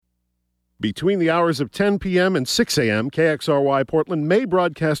Between the hours of 10 p.m. and 6 a.m., KXRY Portland may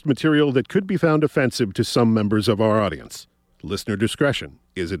broadcast material that could be found offensive to some members of our audience. Listener discretion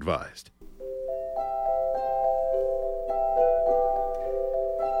is advised.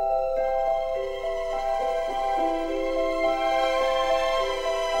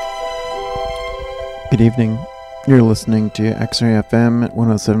 Good evening. You're listening to X-Ray FM at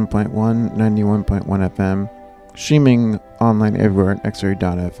 107.1, 91.1 FM, streaming online everywhere at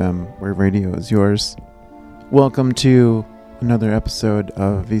xray.fm, where radio is yours. Welcome to another episode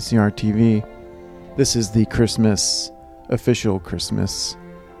of VCR TV. This is the official Christmas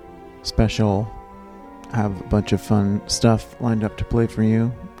special. Have a bunch of fun stuff lined up to play for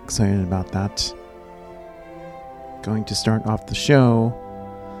you. Excited about that. Going to start off the show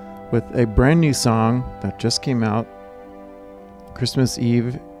with a brand new song that just came out, Christmas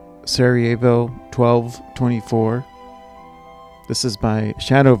Eve, Sarajevo 1224. This is by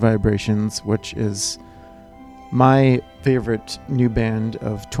Shadow Vibrations, which is my favorite new band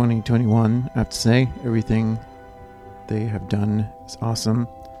of 2021, I have to say. Everything they have done is awesome.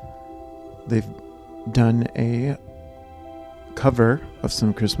 They've done a cover of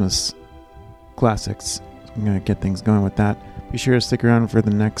some Christmas classics. I'm going to get things going with that. Be sure to stick around for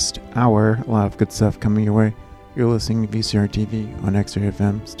the next hour. A lot of good stuff coming your way. You're listening to VCR TV on X-Ray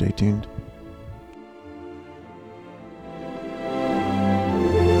FM. Stay tuned.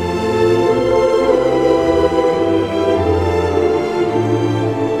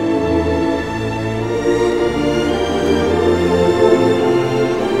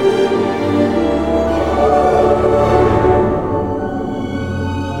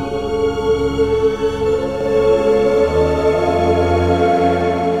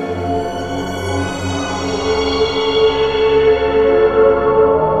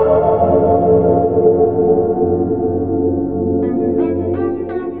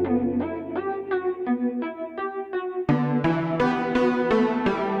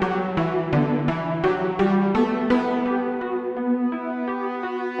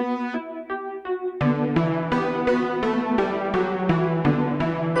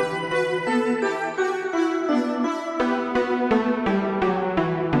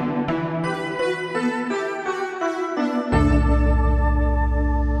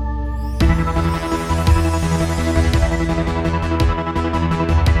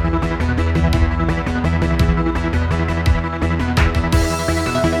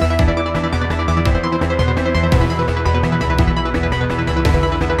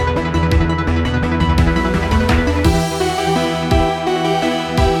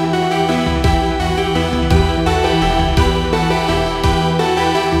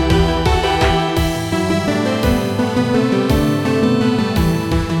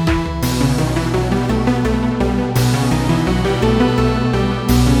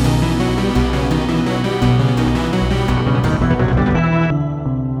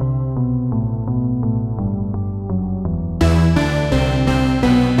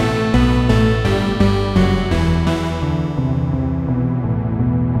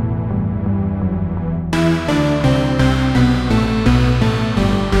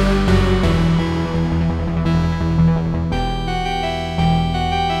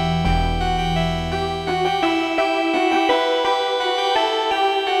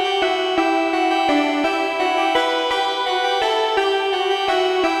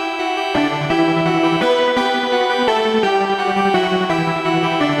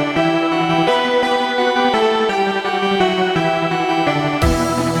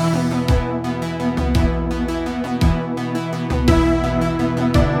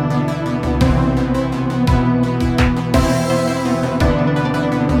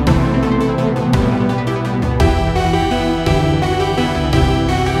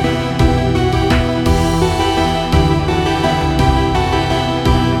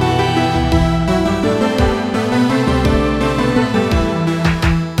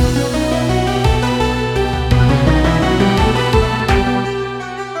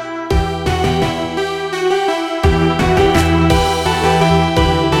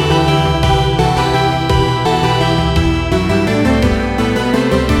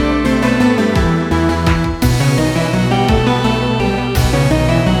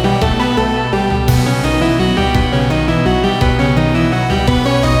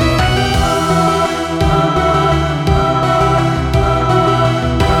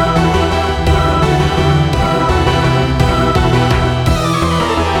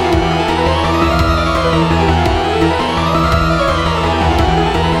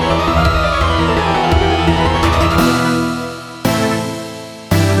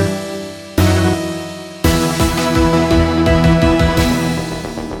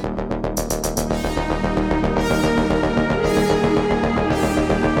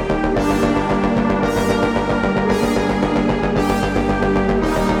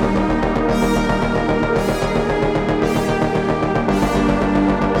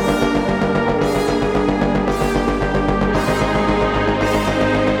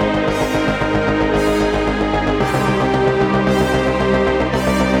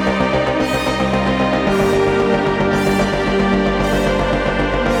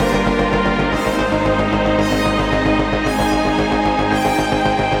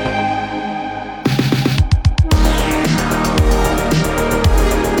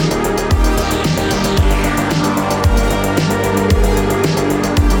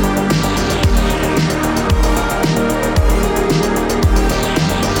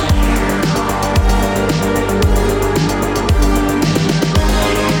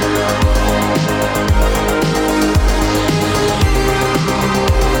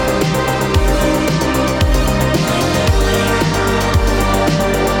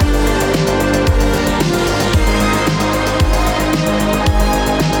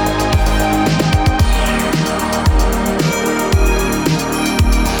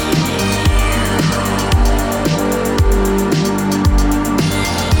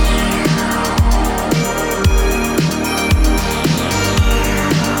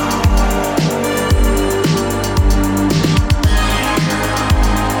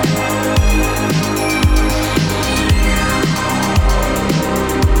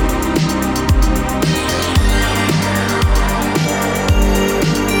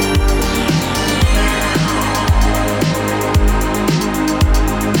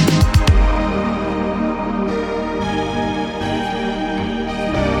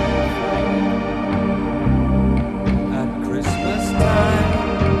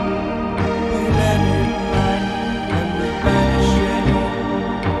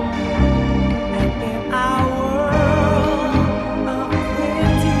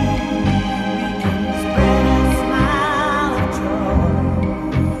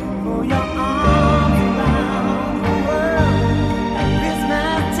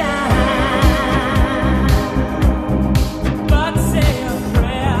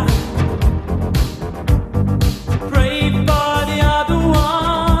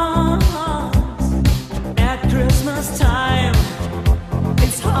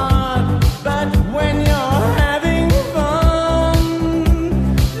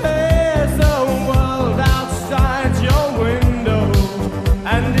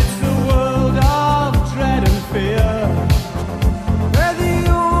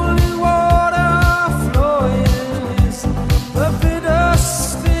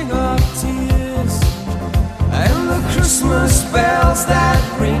 bells that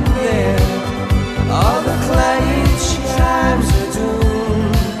ring there, all the clanging chimes of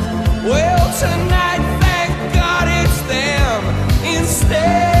doom. Well, tonight, thank God it's them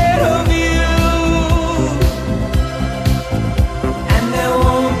instead of you. And there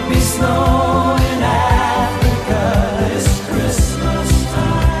won't be snow in Africa this Christmas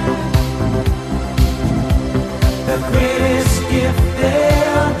time. The greatest gift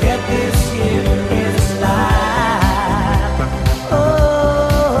they'll get this year is life.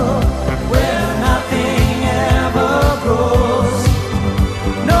 Oh, where nothing ever grows,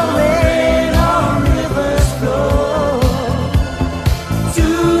 no rain or rivers flow. Do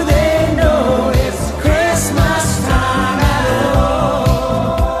they know it's Christmas time at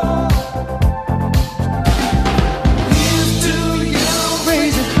all? Here's to you,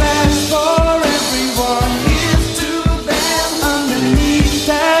 raise a glass for everyone. Here's to them underneath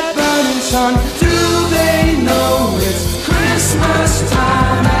that burning sun. Do they know it's Christmas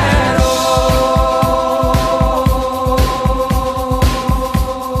time at all?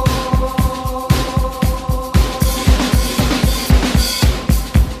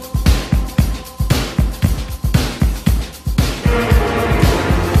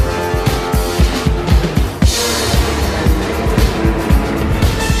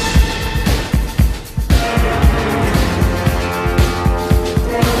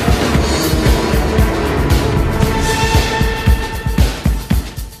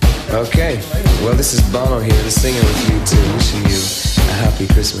 Okay, well this is Bono here, the singer with you too, wishing you a happy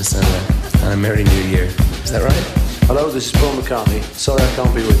Christmas and a Merry New Year. Is that right? Hello, this is Paul McCartney. Sorry I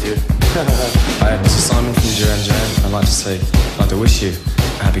can't be with you. Hi, this is Simon from Duran Duran. I'd like to wish you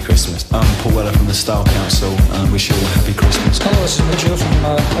a happy Christmas. I'm Paul Weller from the Style Council and I wish you all a happy Christmas. Hello, this is Mitchell from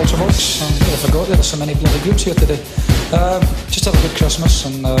Ultravox. I forgot there are so many bloody groups here today. Just have a good Christmas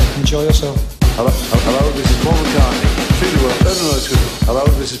and enjoy yourself. Hello, this is Paul McCartney. Feed the world, better know it's good. Hello,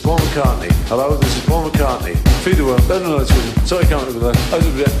 this is Paul McCartney. Hello, this is Paul McCartney. Feed the world, better know it's good. Sorry I can't remember that.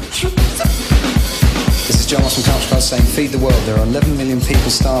 This is John Ross from Culture Club saying, feed the world. There are 11 million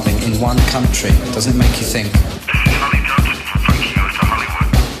people starving in one country. Doesn't it make you think? This is Sonny Johnson from Frankie Goes to Hollywood.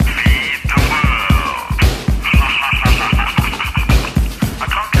 Feed the world. I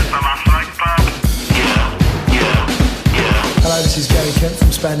can't get the last right, Bob. Yeah. Hello, this is Gary Kemp from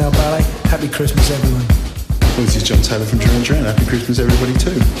Spandau Ballet. Happy Christmas, everyone. Well, this is John Taylor from Duran Duran. Happy Christmas, everybody,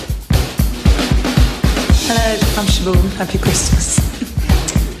 too. Hello, I'm Siobhan. Happy Christmas.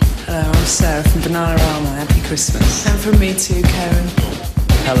 Hello, I'm Sarah from Bananarama. Happy Christmas. And from me too, Karen.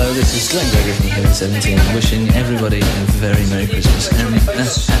 Hello, this is Glenn Gregory from Hidden 17, wishing everybody a very Merry Christmas and a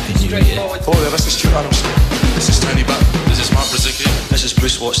Happy New Year. Oh, yeah, this is Stuart Adams. This is Tony Butt. This is Mark Brzezicki. This is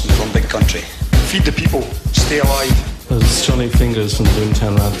Bruce Watson from Big Country. Feed the people. Stay alive. This is Johnny Fingers from the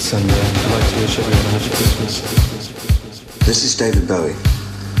Boomtown Rats, and I'd like to wish everyone a Happy Christmas. This is David Bowie.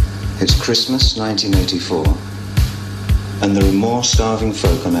 It's Christmas 1984, and there are more starving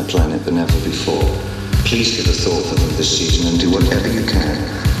folk on our planet than ever before. Please give a thought for them this season and do whatever you can,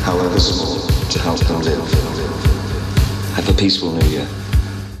 however small, to help them live. Have a peaceful New Year.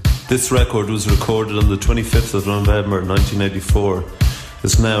 This record was recorded on the 25th of November 1984.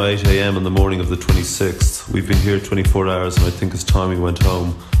 It's now 8 a.m. in the morning of the 26th. We've been here 24 hours and I think it's time we went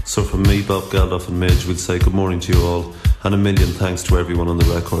home. So from me, Bob Geldof and Midge, we'd say good morning to you all and a million thanks to everyone on the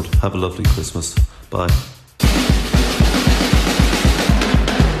record. Have a lovely Christmas. Bye.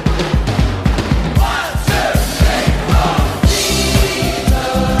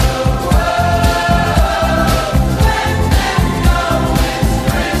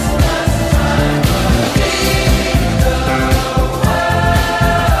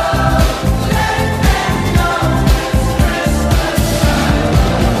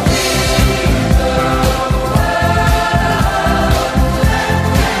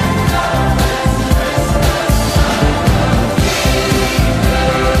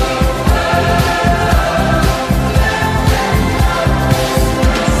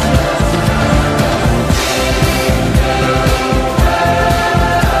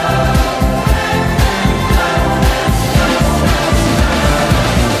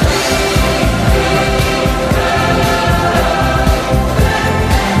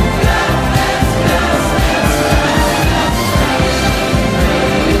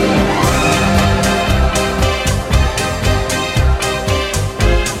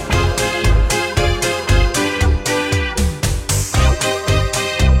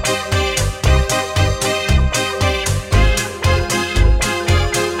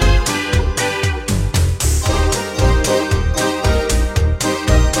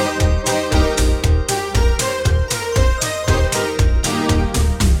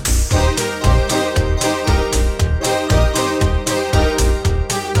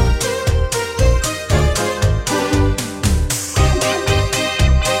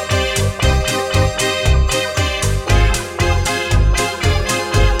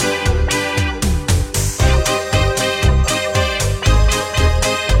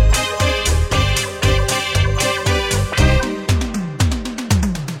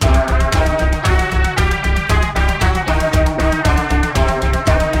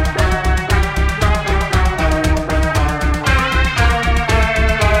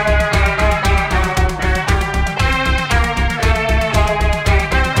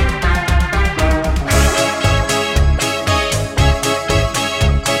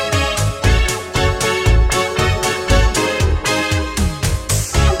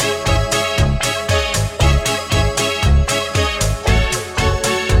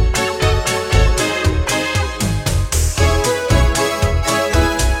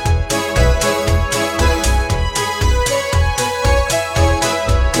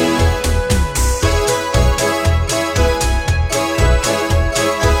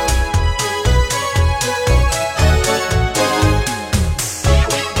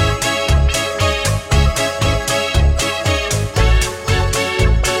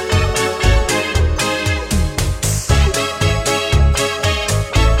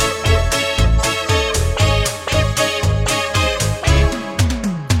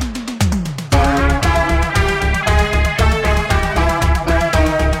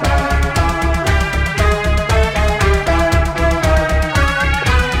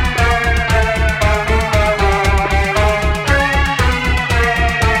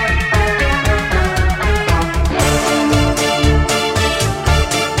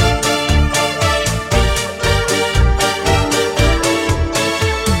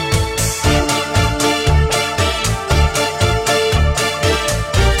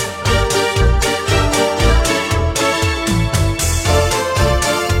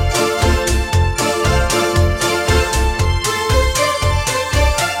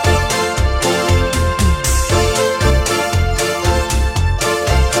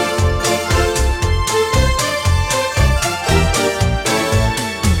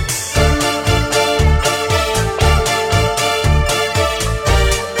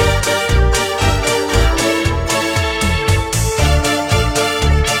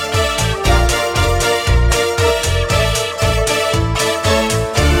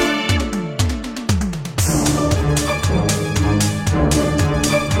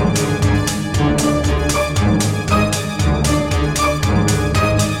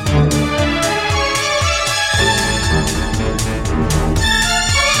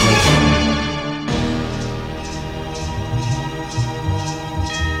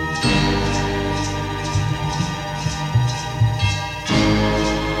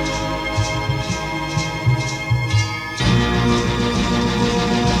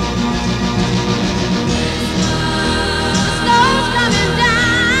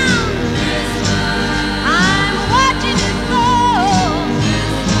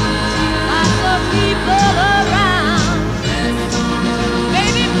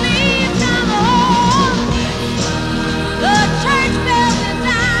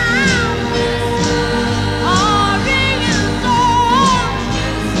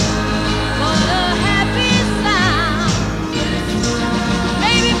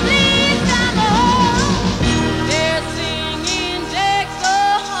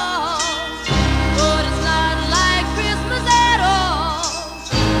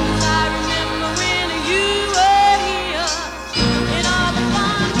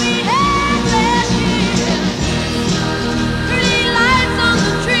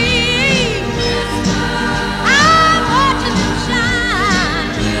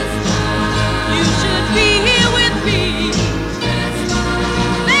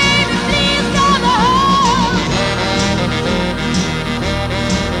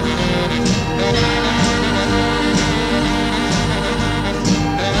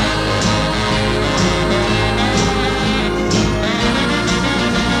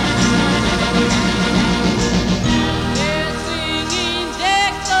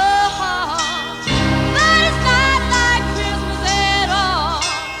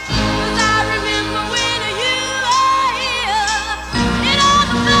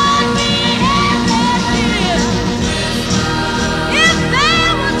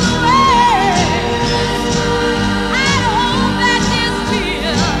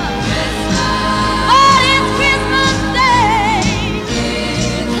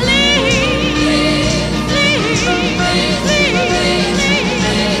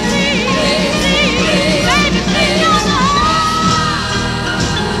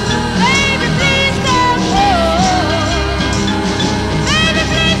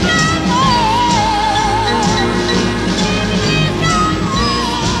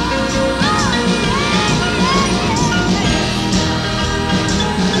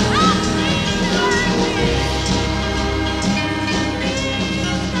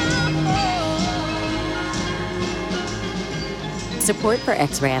 Support for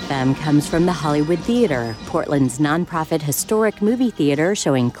X-Ray FM comes from the Hollywood Theater, Portland's nonprofit historic movie theater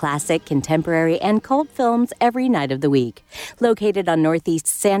showing classic, contemporary, and cult films every night of the week. Located on Northeast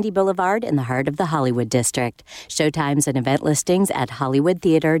Sandy Boulevard in the heart of the Hollywood District. Showtimes and event listings at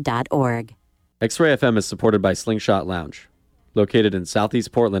hollywoodtheater.org. X-Ray FM is supported by Slingshot Lounge. Located in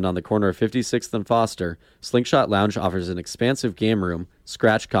Southeast Portland on the corner of 56th and Foster, Slingshot Lounge offers an expansive game room,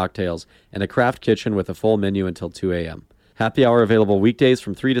 scratch cocktails, and a craft kitchen with a full menu until 2 a.m. Happy hour available weekdays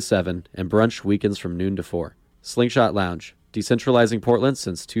from 3 to 7 and brunch weekends from noon to 4. Slingshot Lounge, decentralizing Portland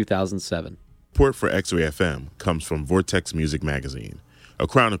since 2007. Support for X-Ray FM comes from Vortex Music Magazine, a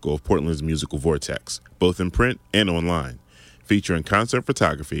chronicle of Portland's musical vortex, both in print and online, featuring concert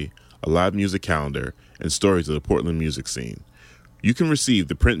photography, a live music calendar, and stories of the Portland music scene. You can receive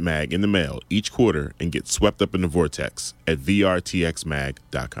the print mag in the mail each quarter and get swept up in the vortex at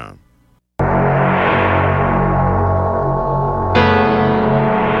vrtxmag.com.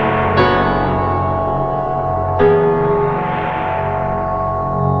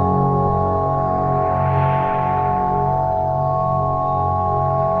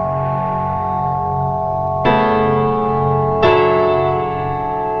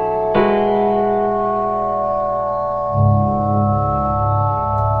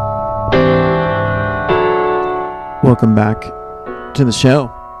 Welcome back to the show.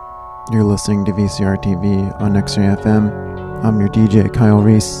 You're listening to VCR TV on X-Ray FM. I'm your DJ, Kyle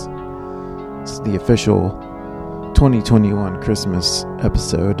Reese. This is the official 2021 Christmas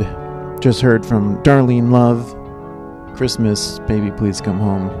episode. Just heard from Darlene Love, Christmas, Baby Please Come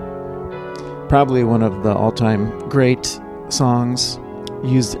Home. Probably one of the all-time great songs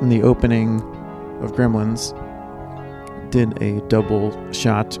used in the opening of Gremlins. Did a double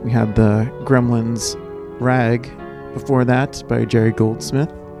shot. We had the Gremlins Rag before that by Jerry Goldsmith.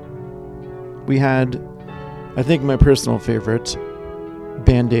 We had, I think, my personal favorite,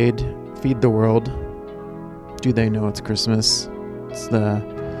 Band-Aid, Feed the World. Do They Know It's Christmas? It's the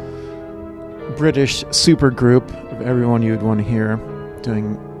British supergroup of everyone you would want to hear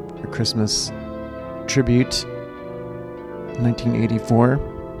doing a Christmas tribute. 1984.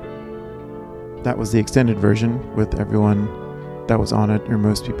 That was the extended version with everyone that was on it, or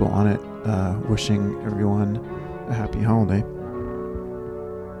most people on it, wishing everyone a happy holiday.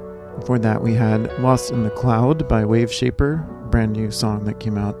 Before that, we had Lost in the Cloud by Wave Shaper, brand new song that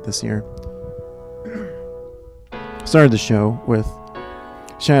came out this year. Started the show with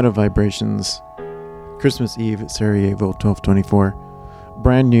Shadow Vibrations, Christmas Eve at Sarajevo, 1224.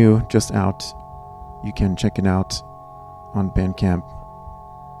 Brand new, just out. You can check it out on Bandcamp.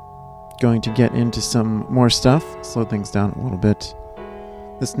 Going to get into some more stuff, slow things down a little bit.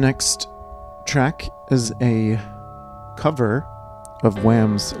 This next track is a cover of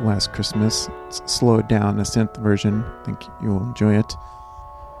Wham's Last Christmas. It's slowed down, a synth version. I think you'll enjoy it.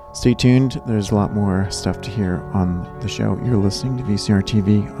 Stay tuned. There's a lot more stuff to hear on the show. You're listening to VCR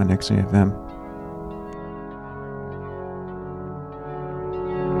TV on X-Ray FM.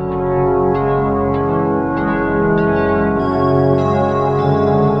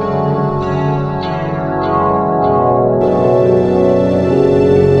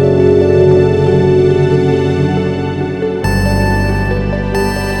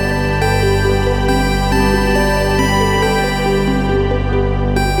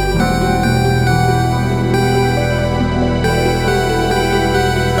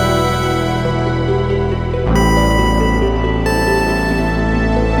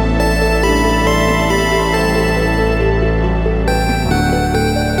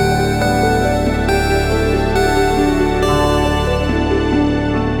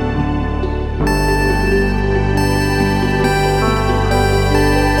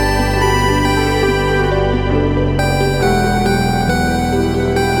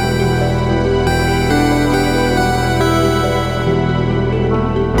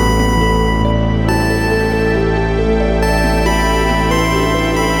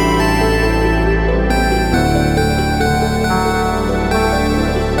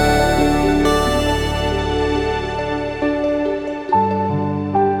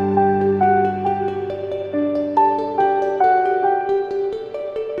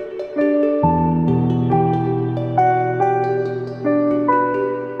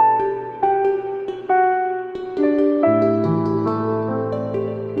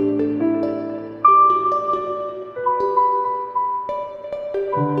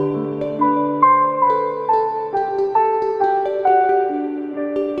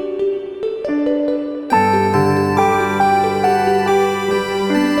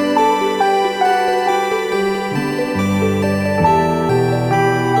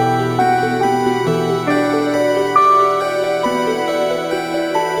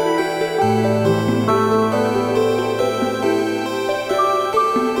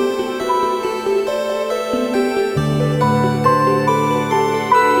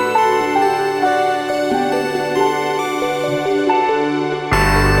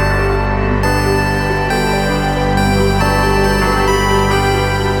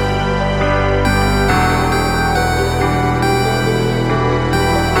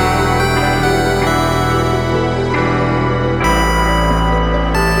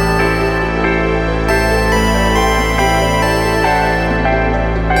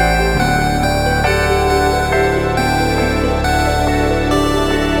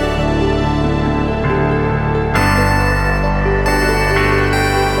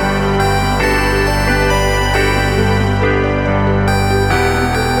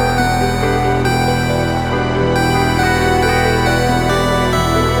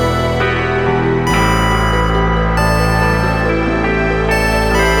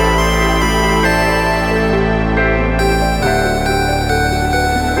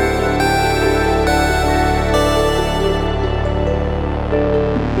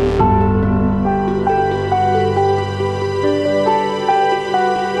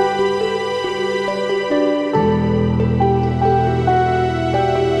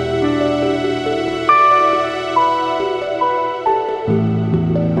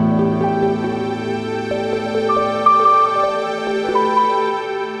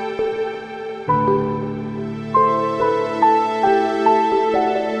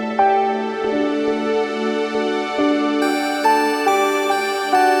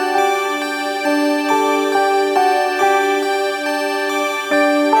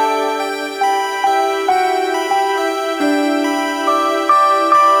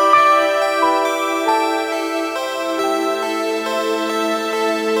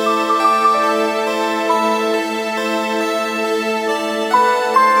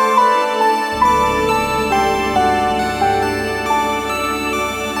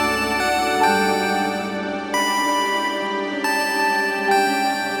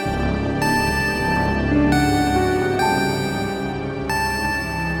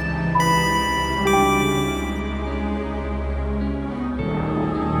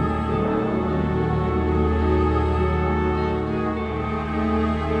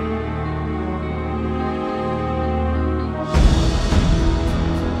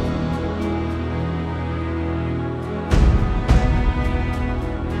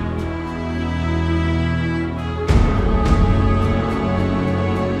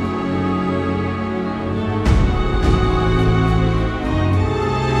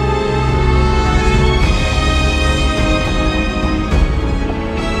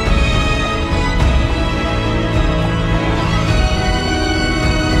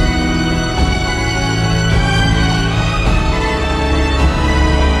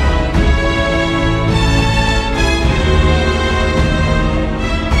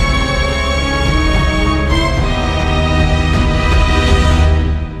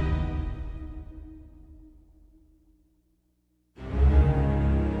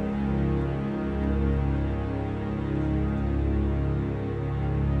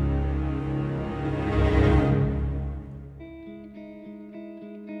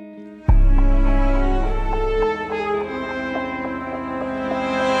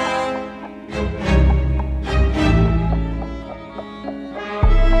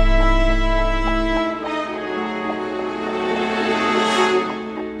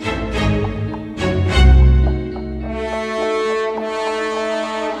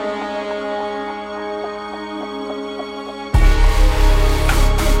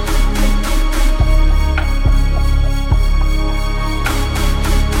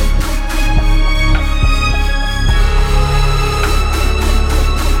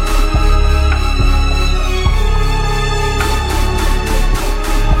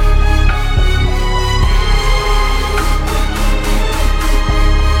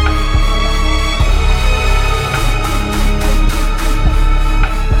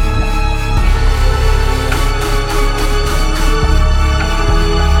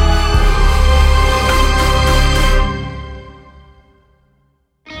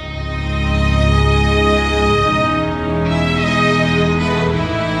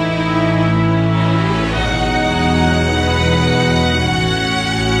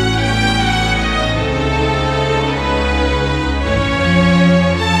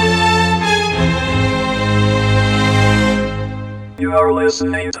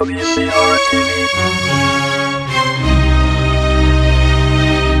 WCR TV.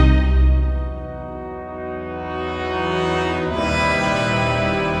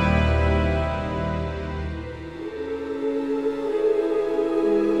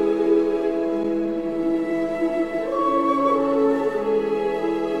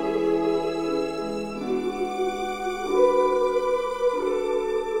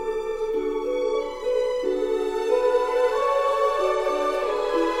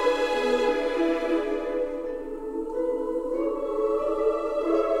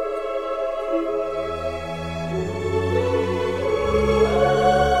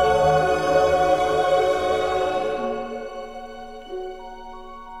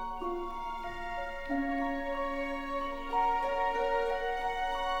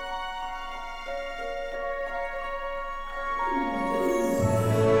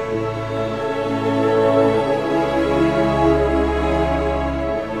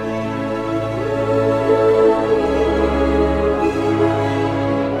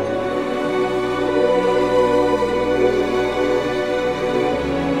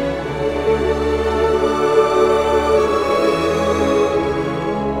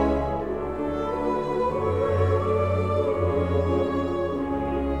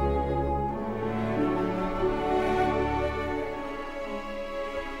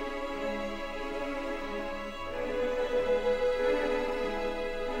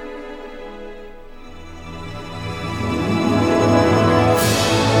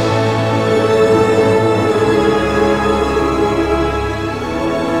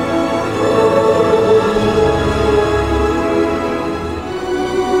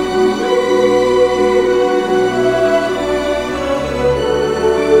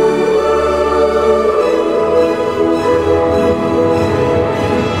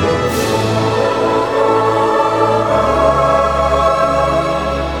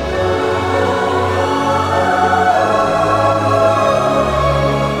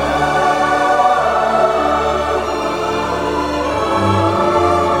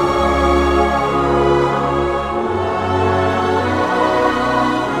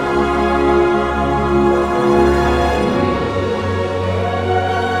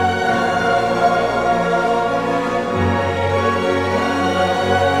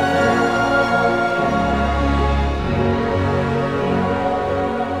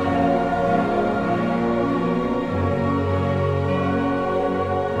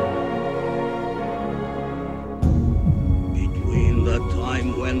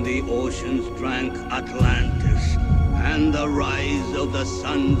 oceans drank Atlantis, and the rise of the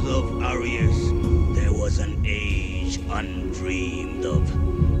sons of Arius, there was an age undreamed of.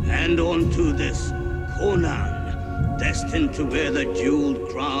 And unto this, Conan, destined to bear the jeweled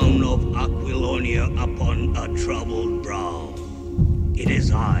crown of Aquilonia upon a troubled brow. It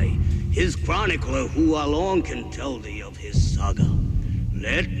is I, his chronicler, who alone can tell thee of his saga.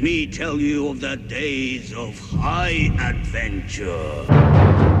 Let me tell you of the days of high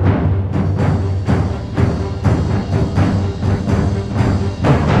adventure.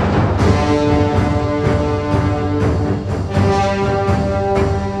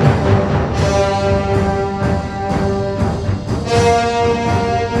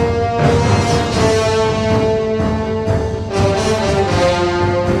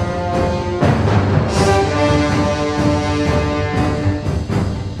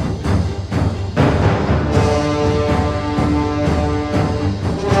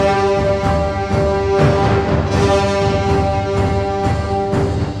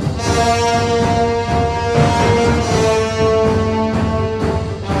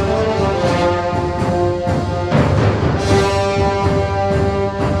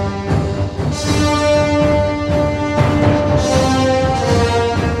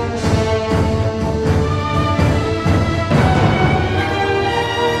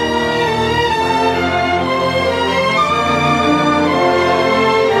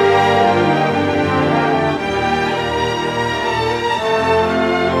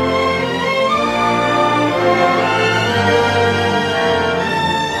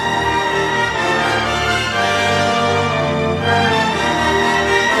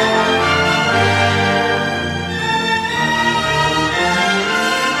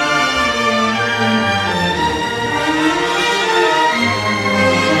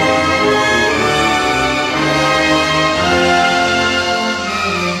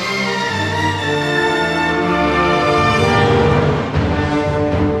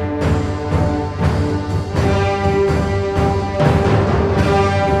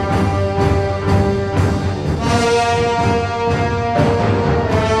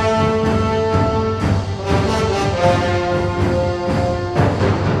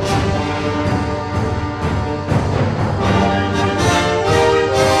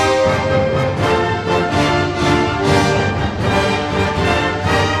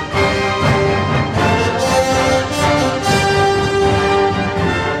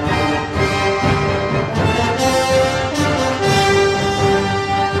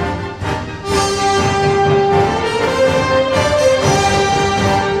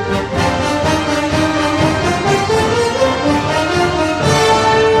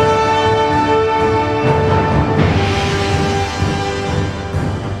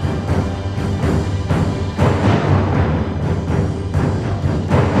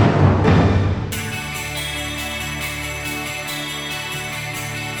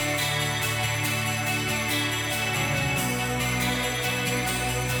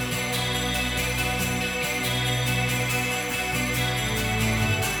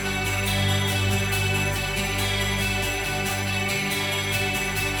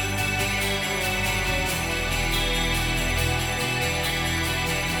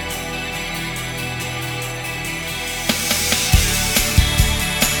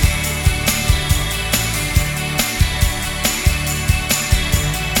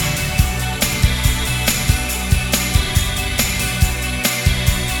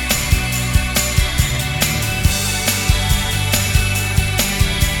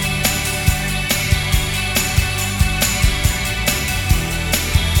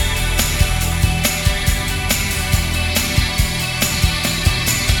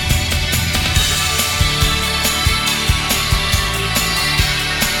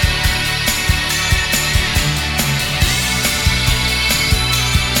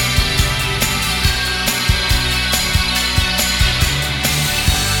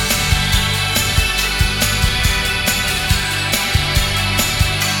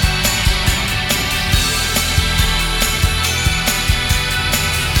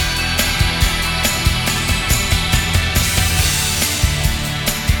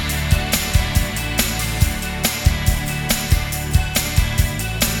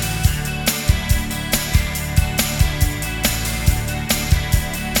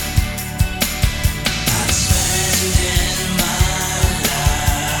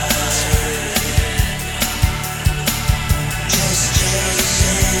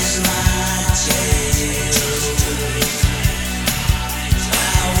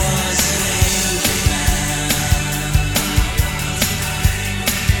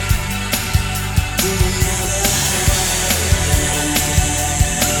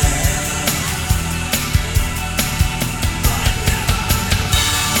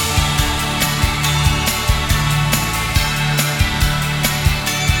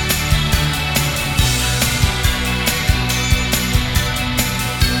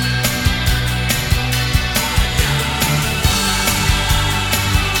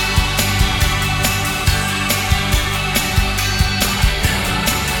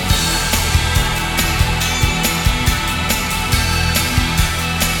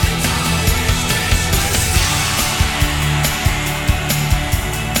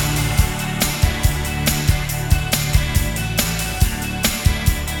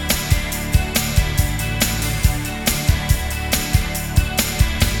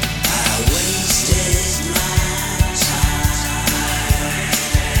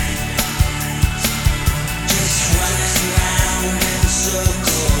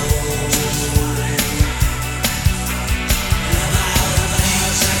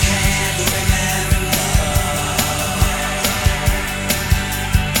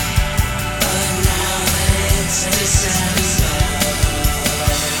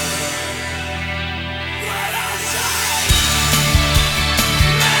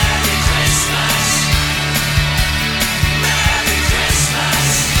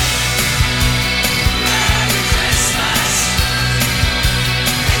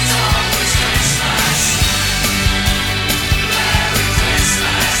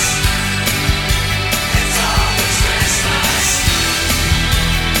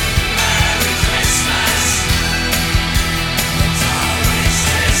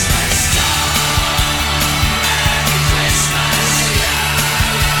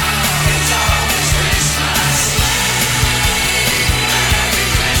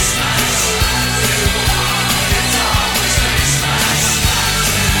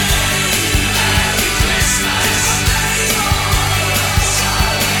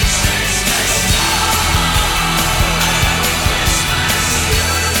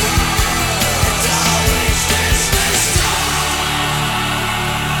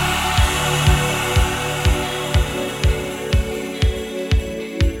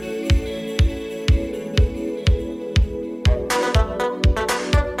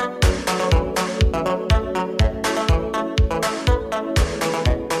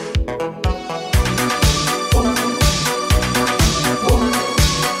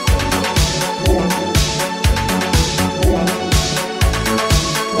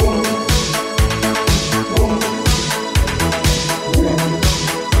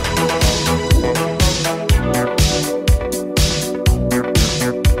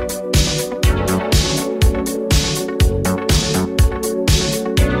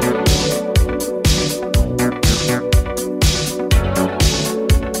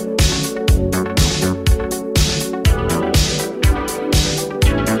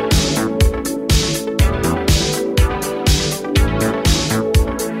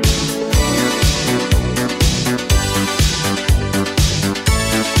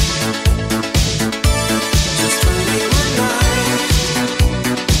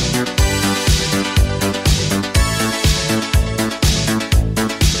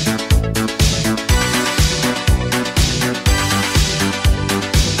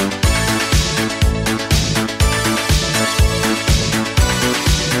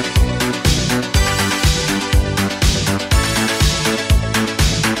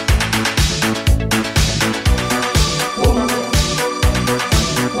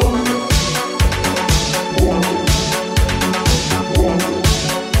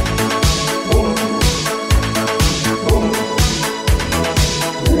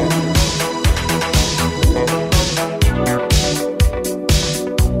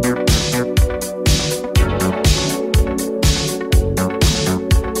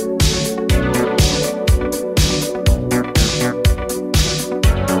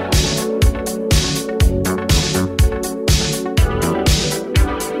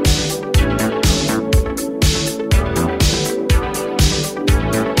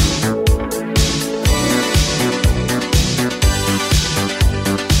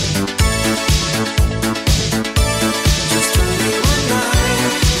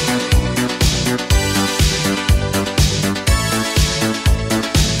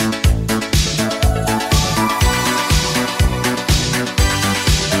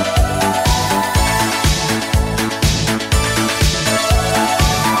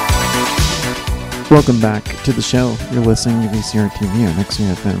 Welcome back to the show. You're listening to VCR TV on X-Ray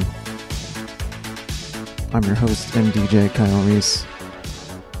FM. I'm your host and DJ Kyle Reese.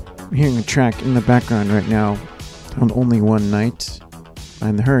 I'm hearing a track in the background right now on Only One Night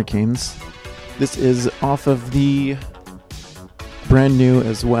by the Hurricanes. This is off of the brand new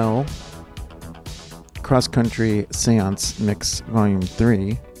as well Cross Country Seance Mix Volume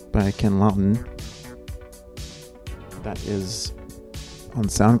 3 by Ken Lawton. That is on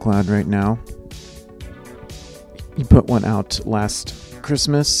SoundCloud right now. He put one out last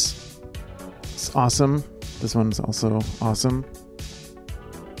Christmas. It's awesome. This one's also awesome.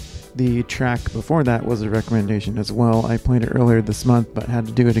 The track before that was a recommendation as well. I played it earlier this month, but had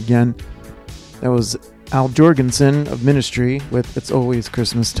to do it again. That was Al Jorgensen of Ministry with It's Always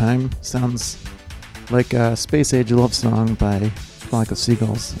Christmas Time. Sounds like a space age love song by Flock of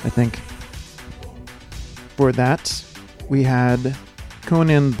Seagulls, I think. For that, we had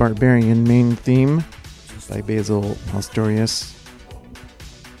Conan Barbarian main theme by Basil Pastorius.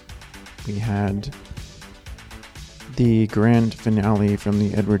 We had the grand finale from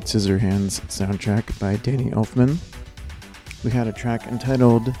the Edward Scissorhands soundtrack by Danny Elfman. We had a track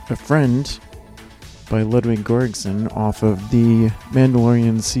entitled A Friend by Ludwig Göransson off of the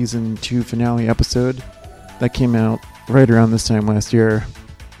Mandalorian Season 2 finale episode that came out right around this time last year.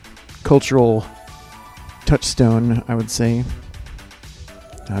 Cultural touchstone, I would say.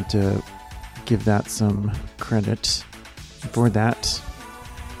 I have to give that some credit. Before that,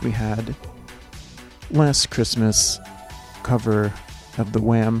 we had Last Christmas cover of the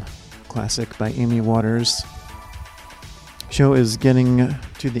Wham classic by Amy Waters. Show is getting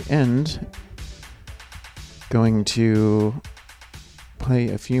to the end. Going to play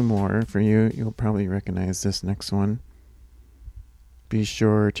a few more for you. You'll probably recognize this next one. Be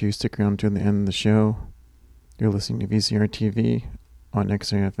sure to stick around to the end of the show. You're listening to VCR TV on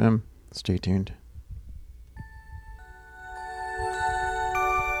X-Ray FM. Stay tuned.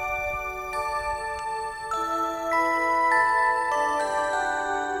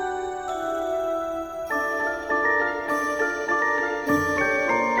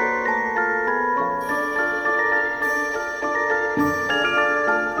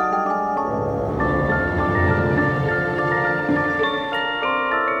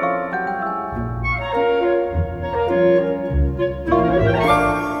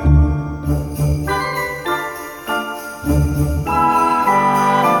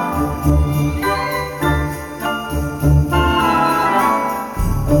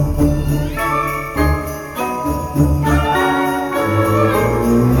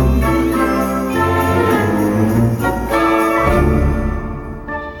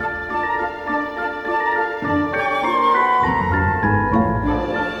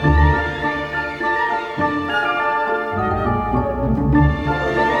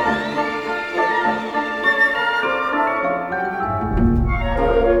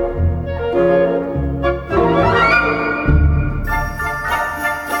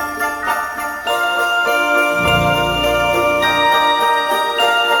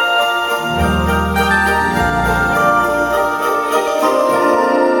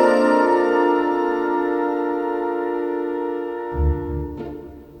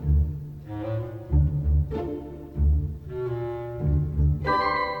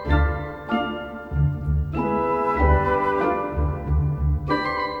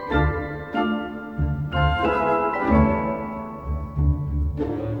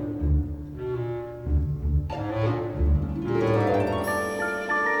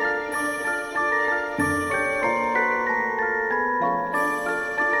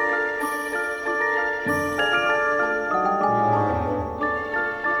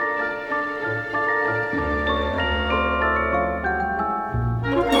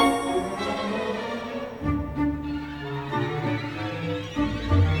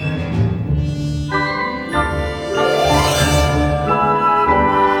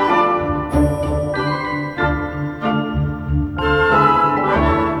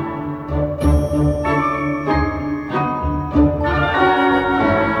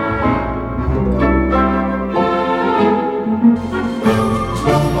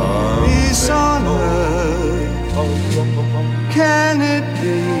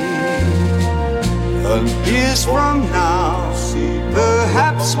 years from now,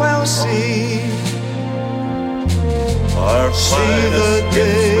 perhaps we'll see the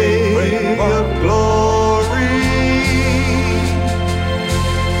day of glory.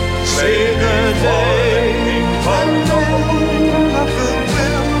 See the day and then of the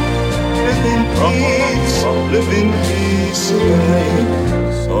will. Live in peace away.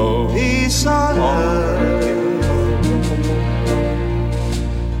 So peace on earth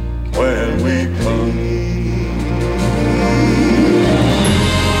when we come.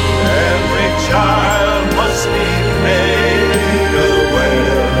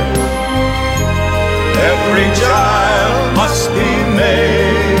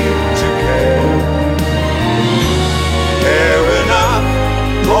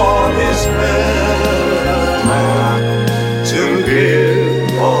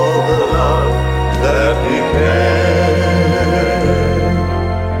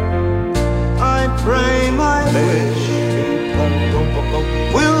 I pray my wish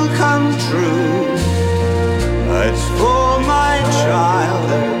will come true. It's for my child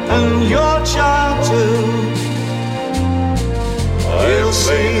and your child too. He'll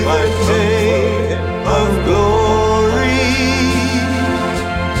see the day of glory.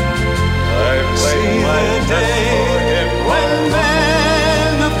 I'll see the day when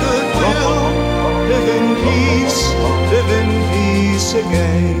men of goodwill live in peace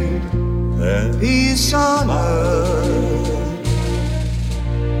again. And peace on earth.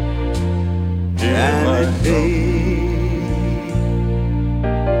 Can it be?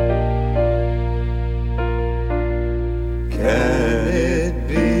 Can it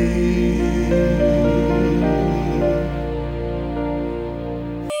be?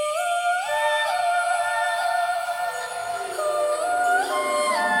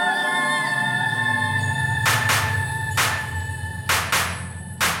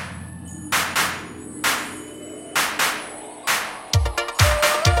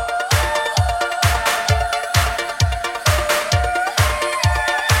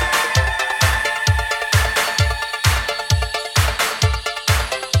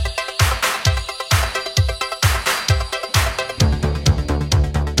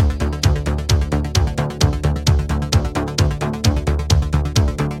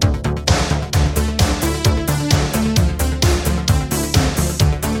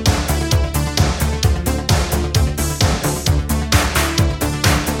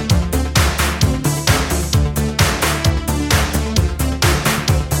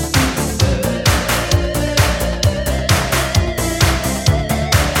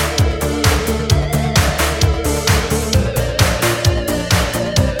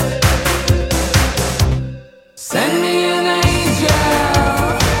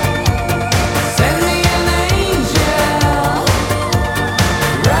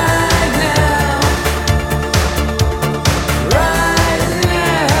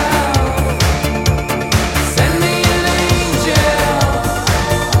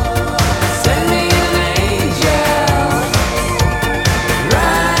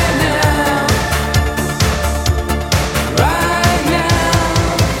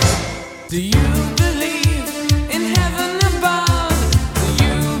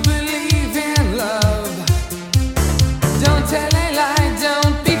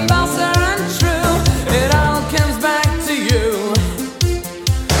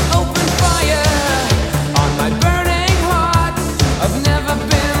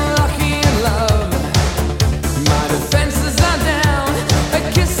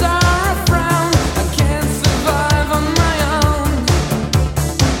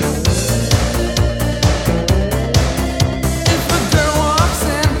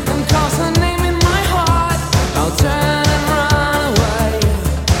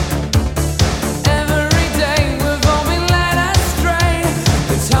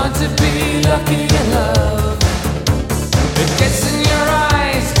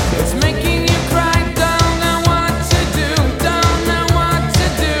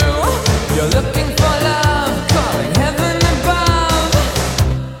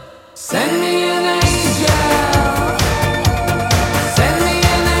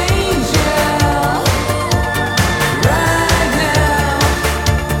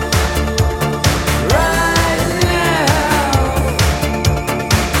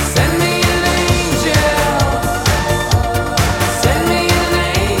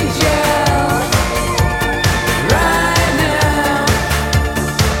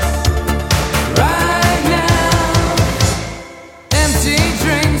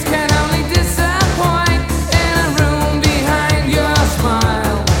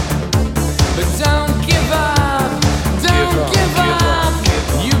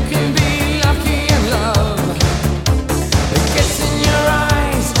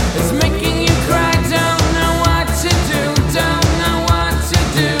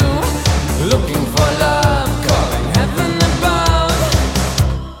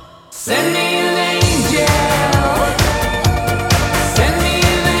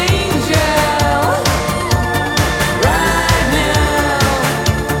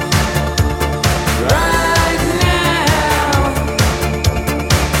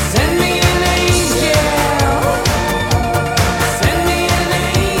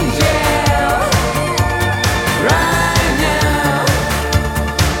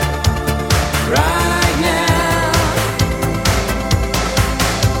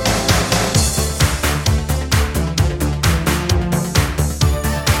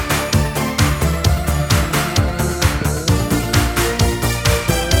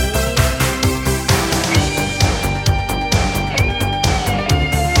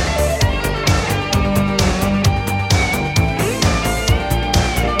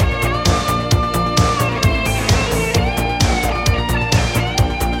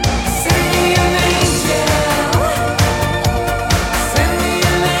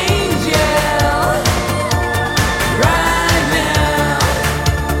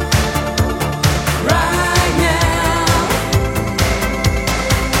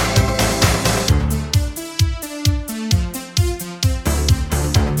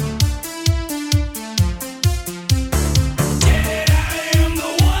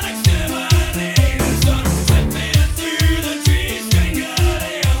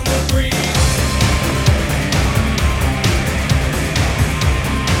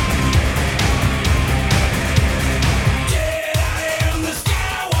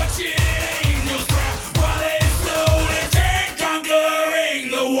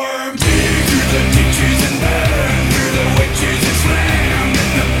 worm. Dig through the ditches and burn through the witches and slam in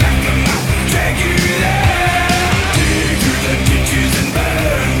the back of my drag you there. Dig through the ditches and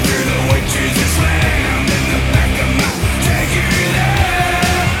burn through the witches and slam in the back of my drag you there.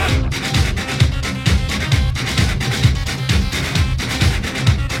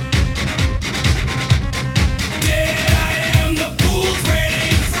 Dead I am the pool,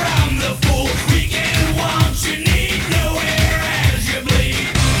 spreading from the full creek and want you need nowhere as you bleed.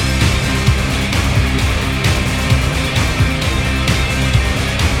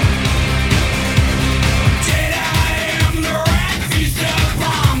 Dead I am the rat, feast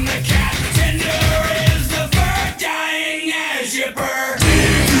upon the cat. Tender is the fur, dying as you burn.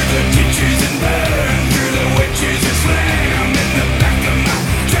 Dig through the ditches and burn through the witches and slam in the back of my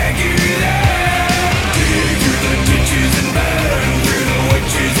drag you there. Dig through the ditches and burn through the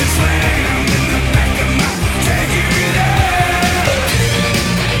witches and slam in the back of my drag you there.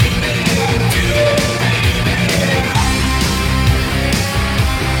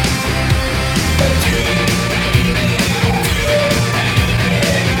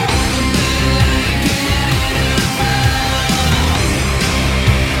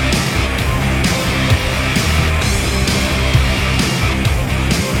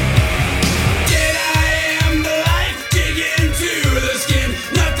 Dead I am the life, dig into the skin,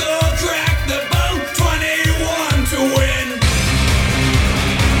 knuckle crack the bone, 21 to win.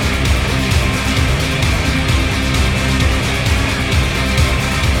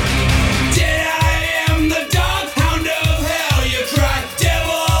 Dead I am the dog, hound of hell you cry,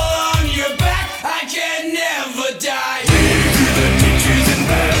 devil on your back, I can never die. Dig through the ditches and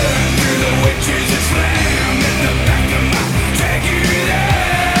burn through the witches and slam in the back of my drag you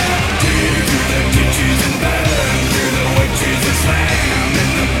there. Dig through the ditches and burn through the witches and slam in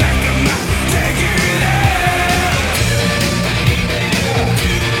the back of my drag you there.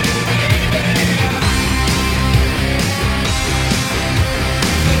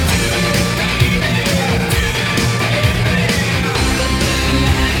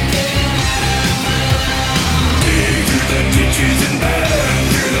 Dig through the ditches and burn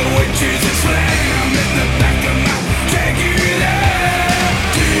through the witches and slam in the back of my drag you there.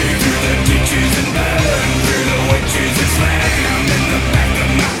 Dig through the ditches and burn through the witches and slam in the back of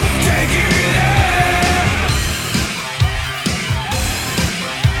my drag you there.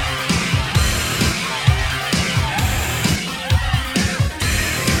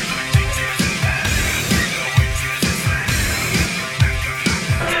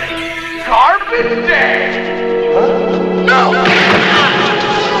 Garbage Day! Huh? No!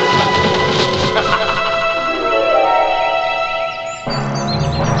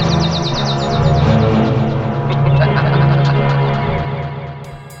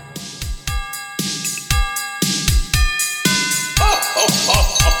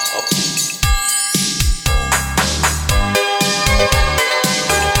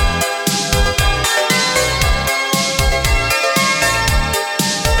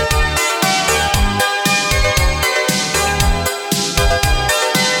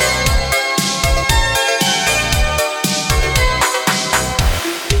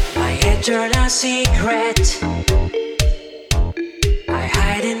 My eternal secret I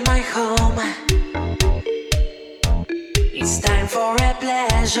hide in my home. It's time for a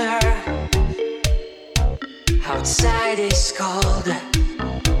pleasure. Outside is cold.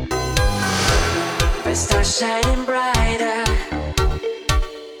 The stars shining brighter.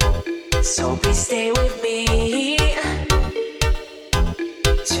 So please stay with me.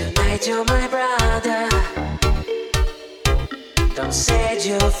 Tonight you're my brother. Don't set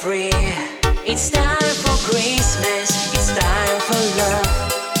you free. It's time for Christmas. It's time for love.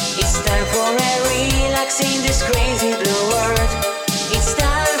 It's time for a relax in this crazy blue world. It's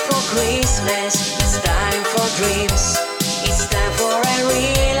time for Christmas. It's time for dreams. It's time for a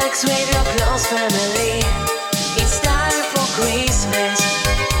relax with your close family. It's time for Christmas.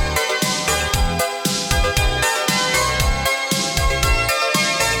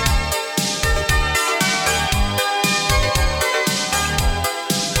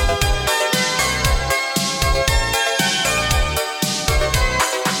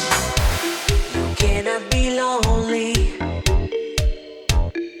 You cannot be lonely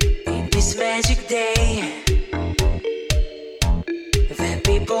in this magic day. The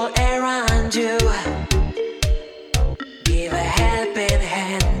people around you give a helping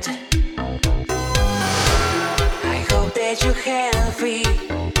hand. I hope that you're healthy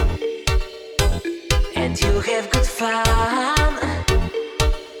and you have good fun.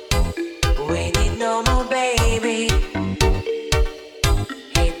 We need no more baby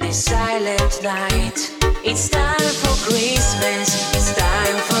in this silent night. It's time for Christmas. It's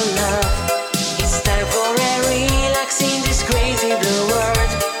time for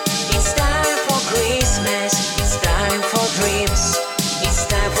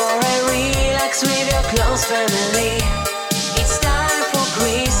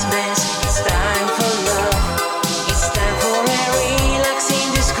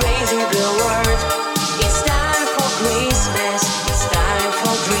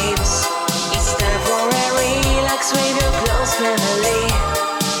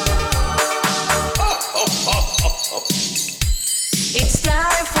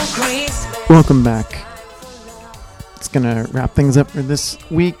Welcome back. It's gonna wrap things up for this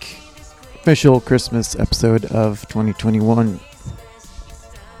week. Official Christmas episode of 2021.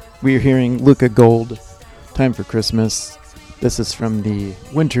 We are hearing Luca Gold, Time for Christmas. This is from the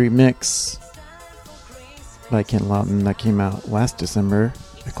Wintry Mix by Ken Lawton that came out last December,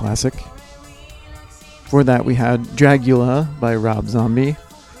 a classic. Before that we had Dragula by Rob Zombie,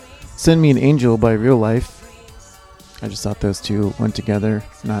 Send Me an Angel by Real Life. I just thought those two went together,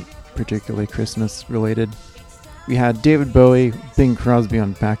 not particularly Christmas related. We had David Bowie, Bing Crosby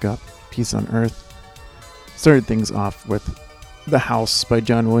on backup, Peace on Earth. Started things off with The House by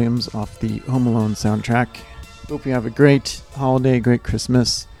John Williams off the Home Alone soundtrack. Hope you have a great holiday, great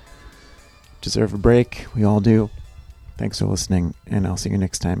Christmas. Deserve a break, we all do. Thanks for listening, and I'll see you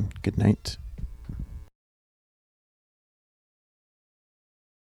next time. Good night.